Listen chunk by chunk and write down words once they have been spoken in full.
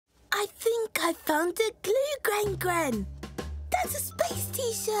I think I found a clue, Gran Gran. That's a space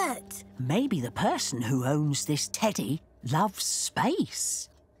T-shirt. Maybe the person who owns this teddy loves space.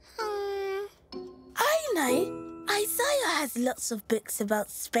 I know. Isaiah has lots of books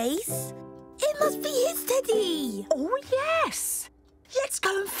about space. It must be his teddy. Oh, yes. Let's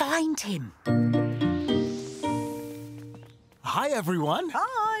go and find him. Hi, everyone.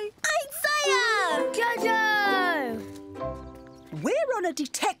 Hi. Isaiah! JoJo! We're on a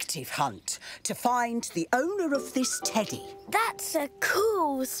detective hunt to find the owner of this teddy. That's a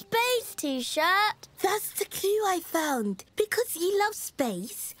cool space T-shirt. That's the clue I found. Because you love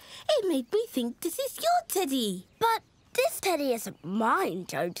space, it made me think this is your teddy. But this teddy isn't mine,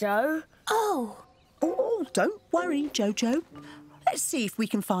 JoJo. Oh. Oh, don't worry, JoJo. Let's see if we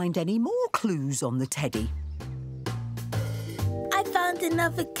can find any more clues on the teddy. I found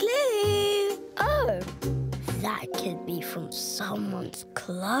another clue. Oh, that could be from someone's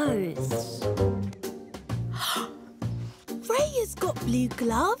clothes. Raya's got blue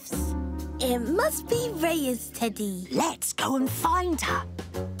gloves. It must be Raya's teddy. Let's go and find her.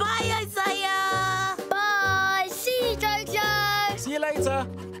 Bye, Isaiah. Bye. See you, JoJo. See you later.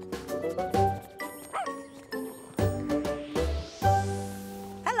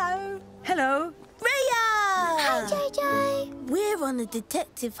 Hello. Hello. Raya! Hi, JoJo. We're on a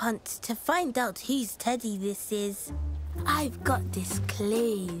detective hunt to find out whose teddy this is. I've got this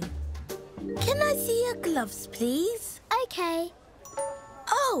clue. Can I see your gloves, please? Okay.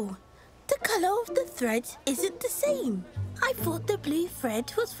 Oh, the colour of the thread isn't the same. I thought the blue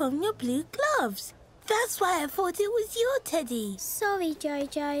thread was from your blue gloves. That's why I thought it was your teddy. Sorry,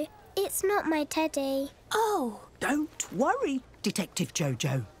 JoJo. It's not my teddy. Oh. Don't worry, Detective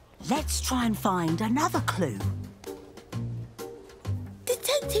JoJo. Let's try and find another clue.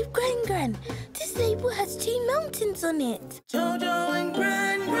 Detective Gran Gran, this label has two mountains on it. JoJo and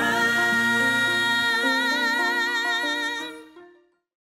Gran Gran.